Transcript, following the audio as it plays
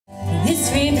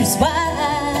river's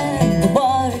wide, the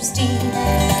water's deep,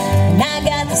 and I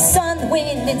got the sun, the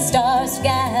wind, and stars to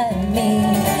guide me.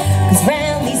 'Cause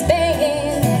round these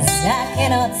bends I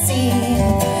cannot see.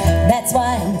 That's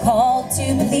why I'm called to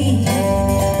believe.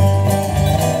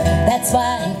 That's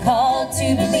why I'm called to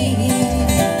believe.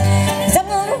 'Cause I'm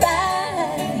gonna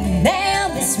ride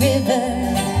down this river,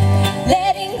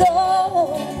 letting go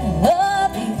of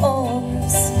the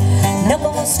oars. And I'm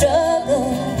gonna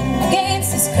struggle against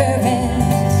this current,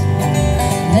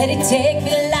 let it take me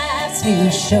to life's new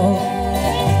shore.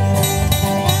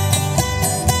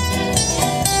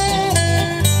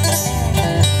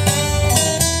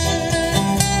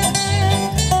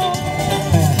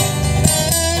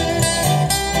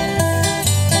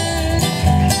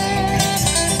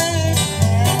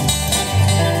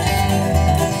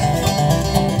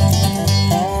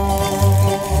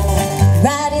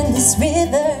 This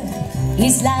river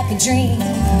is like a dream.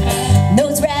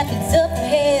 Those rapids up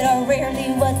ahead are rarely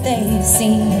what they've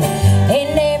seen.